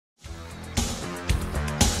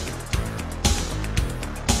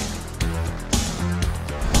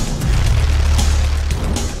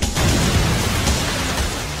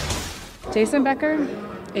Jason Becker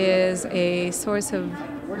is a source of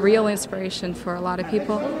real inspiration for a lot of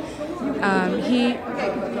people. He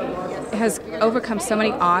has overcome so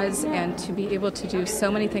many odds, and to be able to do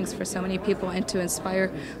so many things for so many people and to inspire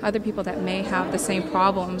other people that may have the same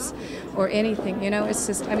problems or anything, it's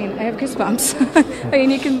just, I have goosebumps.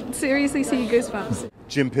 You can seriously see goosebumps.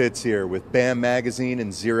 Jim Pitts here with BAM Magazine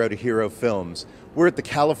and Zero to Hero Films. We're at the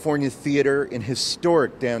California Theater in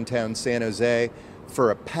historic downtown San Jose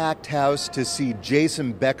for a packed house to see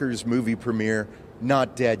Jason Becker's movie premiere,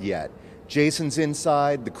 Not Dead Yet. Jason's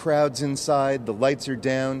inside, the crowd's inside, the lights are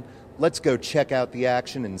down. Let's go check out the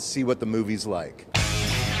action and see what the movie's like.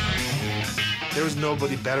 There was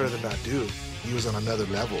nobody better than that dude. He was on another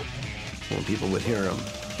level. When people would hear him,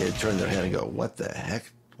 they'd turn their head and go, "What the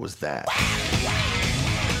heck was that?"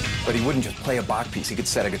 But he wouldn't just play a Bach piece. He could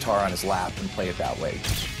set a guitar on his lap and play it that way.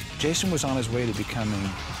 Jason was on his way to becoming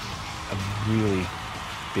a really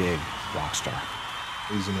big rock star.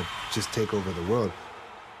 He's gonna just take over the world.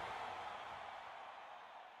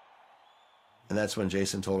 And that's when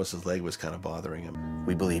Jason told us his leg was kind of bothering him.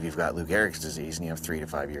 We believe you've got Lou Gehrig's disease and you have 3 to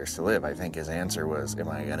 5 years to live. I think his answer was, am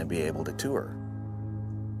I going to be able to tour?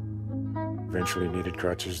 Eventually needed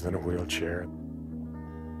crutches, then a wheelchair.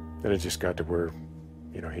 Then it just got to where,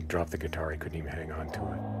 he'd drop the guitar, he couldn't even hang on to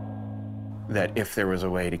it. That if there was a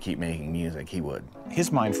way to keep making music, he would.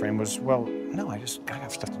 His mind frame was, well, no, I have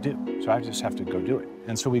stuff to do, so I just have to go do it.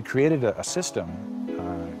 And so we created a system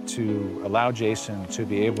to allow Jason to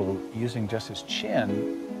be able, using just his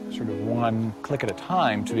chin, sort of one click at a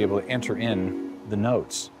time, to be able to enter in the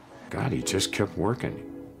notes. God, he just kept working.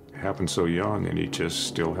 It happened so young, and he just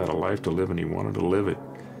still had a life to live, and he wanted to live it.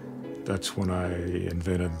 That's when I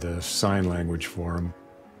invented the sign language for him.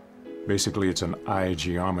 Basically, it's an eye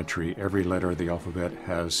geometry. Every letter of the alphabet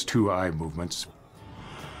has 2 eye movements.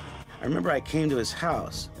 I remember I came to his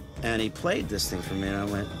house, and he played this thing for me, and I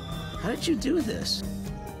went, "How did you do this?"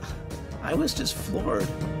 I was just floored.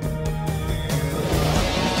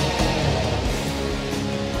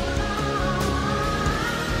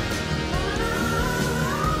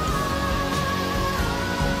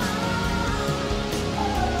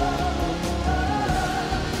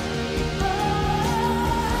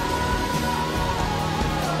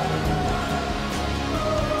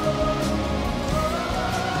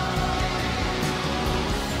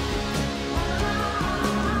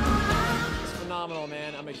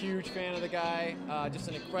 Man, I'm a huge fan of the guy. Just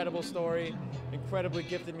an incredible story, incredibly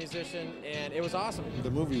gifted musician, and it was awesome. The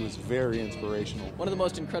movie was very inspirational. One of the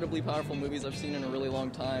most incredibly powerful movies I've seen in a really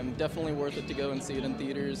long time. Definitely worth it to go and see it in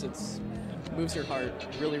theaters. It moves your heart,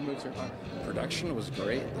 really moves your heart. Production was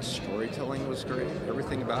great, the storytelling was great,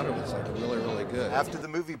 everything about it was really, really good. After the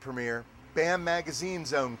movie premiere, BAM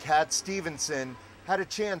Magazine's own Kat Stevenson had a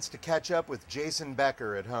chance to catch up with Jason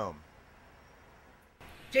Becker at home.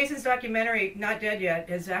 Jason's documentary, Not Dead Yet,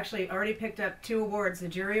 has actually already picked up 2 awards, the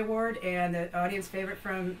Jury Award and the Audience Favorite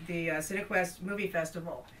from the CineQuest Movie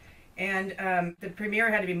Festival. And the premiere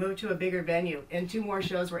had to be moved to a bigger venue, and 2 more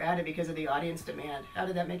shows were added because of the audience demand. How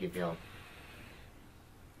did that make you feel?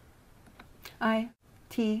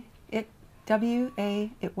 I-T-W-A,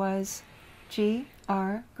 it was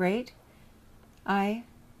G-R, great.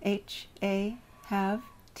 I-H-A, have,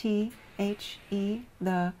 T-H-E,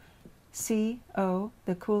 the C-O,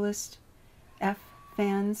 the coolest, F,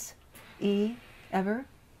 fans, E, ever.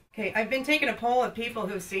 Okay, I've been taking a poll of people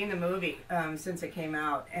who've seen the movie since it came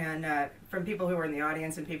out, and from people who were in the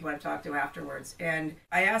audience and people I've talked to afterwards. And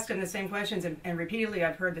I asked them the same questions, and repeatedly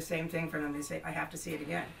I've heard the same thing from them. They say, I have to see it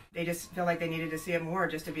again. They just feel like they needed to see it more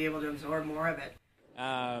just to be able to absorb more of it.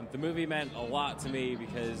 The movie meant a lot to me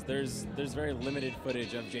because there's very limited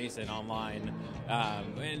footage of Jason online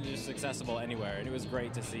and just accessible anywhere. And it was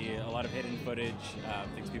great to see a lot of hidden footage,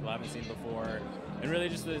 things people haven't seen before, and really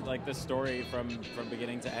just the story from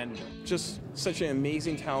beginning to end. Just such an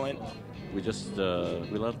amazing talent. We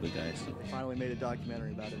love the guy. So. Finally made a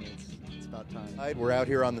documentary about him. It's about time. We're out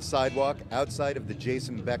here on the sidewalk outside of the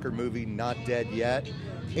Jason Becker movie, Not Dead Yet.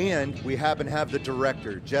 And we happen to have the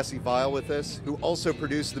director, Jesse Vile, with us, who also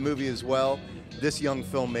produced the movie as well. This young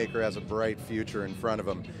filmmaker has a bright future in front of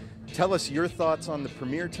him. Tell us your thoughts on the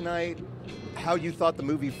premiere tonight, how you thought the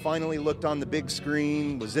movie finally looked on the big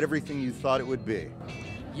screen. Was it everything you thought it would be?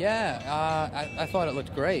 Yeah, I thought it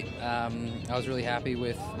looked great. I was really happy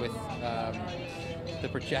with the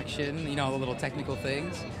projection, the little technical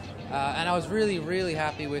things. And I was really, really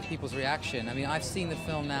happy with people's reaction. I mean, I've seen the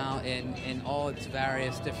film now in all its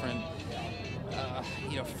various different,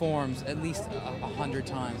 forms at least 100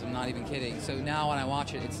 times. I'm not even kidding. So now when I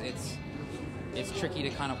watch it, it's tricky to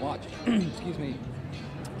kind of watch. Excuse me.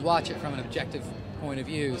 Watch it from an objective point of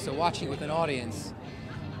view. So watching it with an audience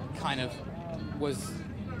kind of was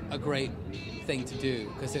a great thing to do,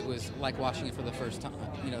 because it was like watching it for the first time,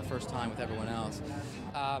 the first time with everyone else.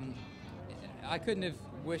 I couldn't have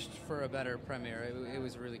wished for a better premiere. It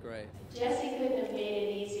was really great. Jesse couldn't have made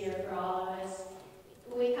it easier for all of us.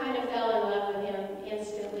 We kind of fell in love with him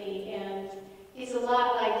instantly, and he's a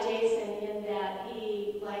lot like Jason in that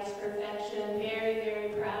he likes perfection, very, very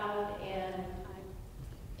proud, and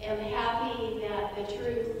am happy that the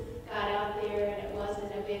truth got out there and it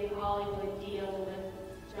wasn't a big Hollywood deal with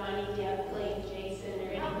Johnny Depp playing Jason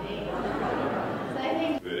or anything. So I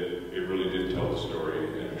think it really did tell the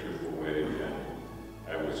story in a truthful way, and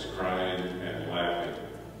I was crying and laughing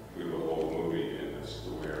through the whole movie, and that's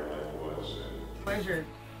the way our life was. What was your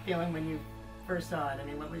feeling when you first saw it? I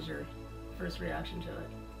mean, what was your first reaction to it?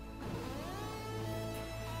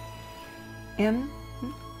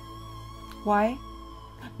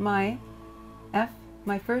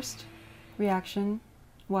 My first reaction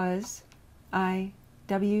was I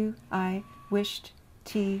wished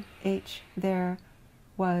there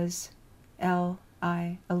was a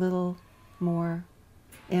little more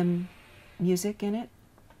music in it.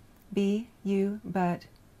 But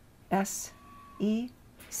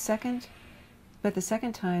second. But the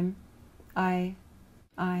second time I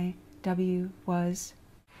was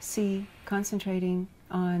concentrating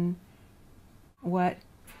on what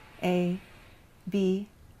a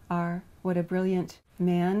brilliant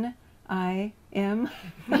man I am.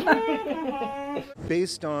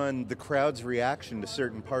 Based on the crowd's reaction to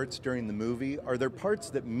certain parts during the movie, are there parts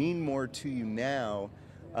that mean more to you now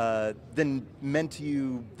than meant to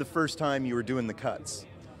you the first time you were doing the cuts?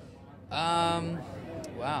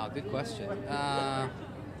 Wow, good question.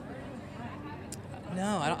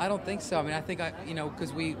 No, I don't think so. I mean, I think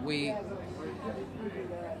because we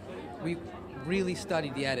really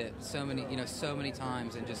studied the edit so many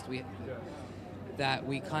times, and that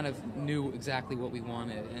we kind of knew exactly what we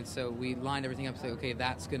wanted, and so we lined everything up. Say, okay,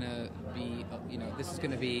 that's gonna be, this is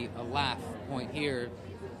gonna be a laugh point here,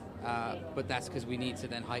 but that's because we need to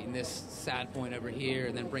then heighten this sad point over here,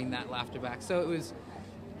 and then bring that laughter back. So it was.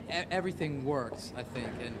 Everything worked, I think,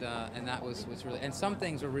 and that was really. And some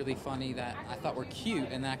things were really funny that I thought were cute,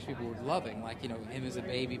 and actually people were loving, like him as a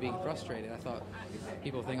baby being frustrated. I thought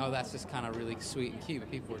people think, oh, that's just kind of really sweet and cute,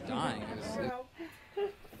 but people were dying.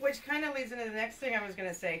 Which kind of leads into the next thing I was going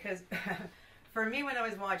to say, because for me when I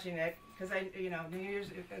was watching it, because New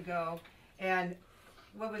Year's ago, and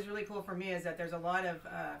what was really cool for me is that there's a lot of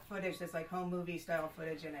footage that's like home movie style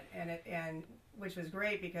footage in it, and which was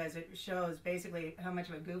great because it shows basically how much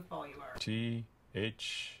of a goofball you are.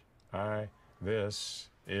 T-H-I, this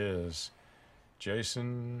is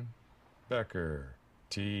Jason Becker.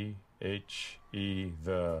 T-H-E,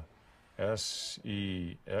 the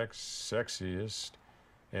S-E-X, sexiest,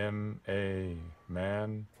 M-A,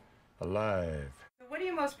 man alive. What are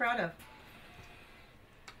you most proud of?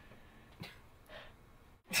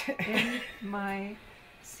 In my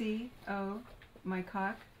C-O, my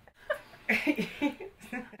cock. Okay,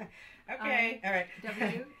 all right.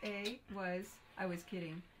 W-A was, I was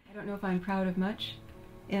kidding. I don't know if I'm proud of much.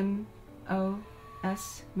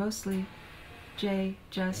 M-O-S, mostly. J,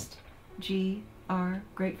 just. G, R,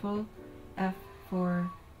 grateful. F for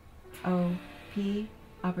O-P,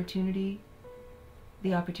 opportunity.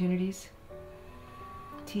 The opportunities.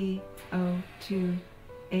 T-O,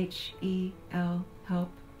 H-E-L, help.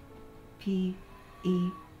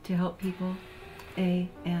 P-E, to help people. A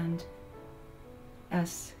and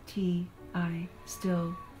S-T-I,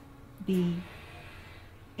 still be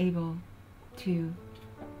able to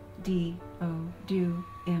D-O, do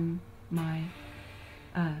in my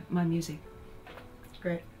music.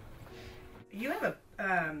 Great. You have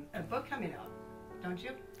a book coming out, don't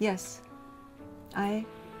you? Yes. I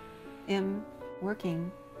am working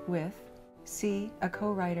with a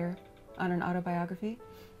co-writer on an autobiography.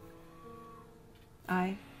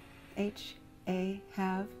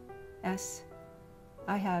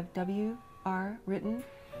 I have W-R written,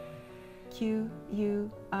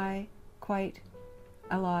 Q-U-I quite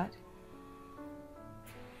a lot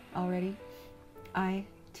already.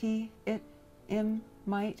 I-T-M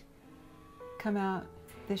might come out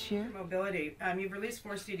this year. Mobility. You've released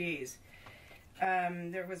 4 CDs.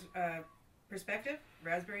 There was Perspective,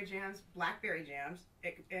 Raspberry Jams, Blackberry Jams,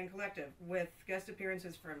 and Collective, with guest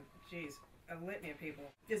appearances from, a litany of people.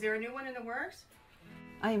 Is there a new one in the works?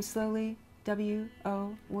 I am slowly,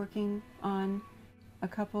 W-O, working on a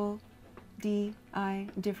couple D-I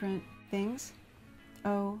different things.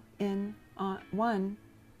 O-N, one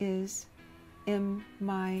is M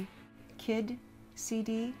my kid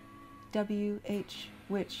CD, W-H,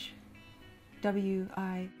 which W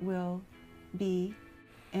I will be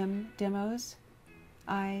M demos.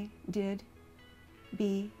 I did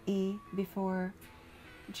B E before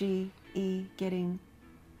G E getting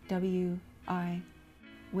W I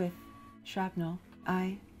with shrapnel.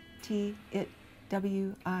 I T it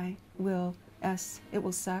W I will S it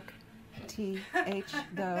will suck. T H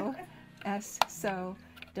though S so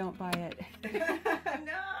don't buy it.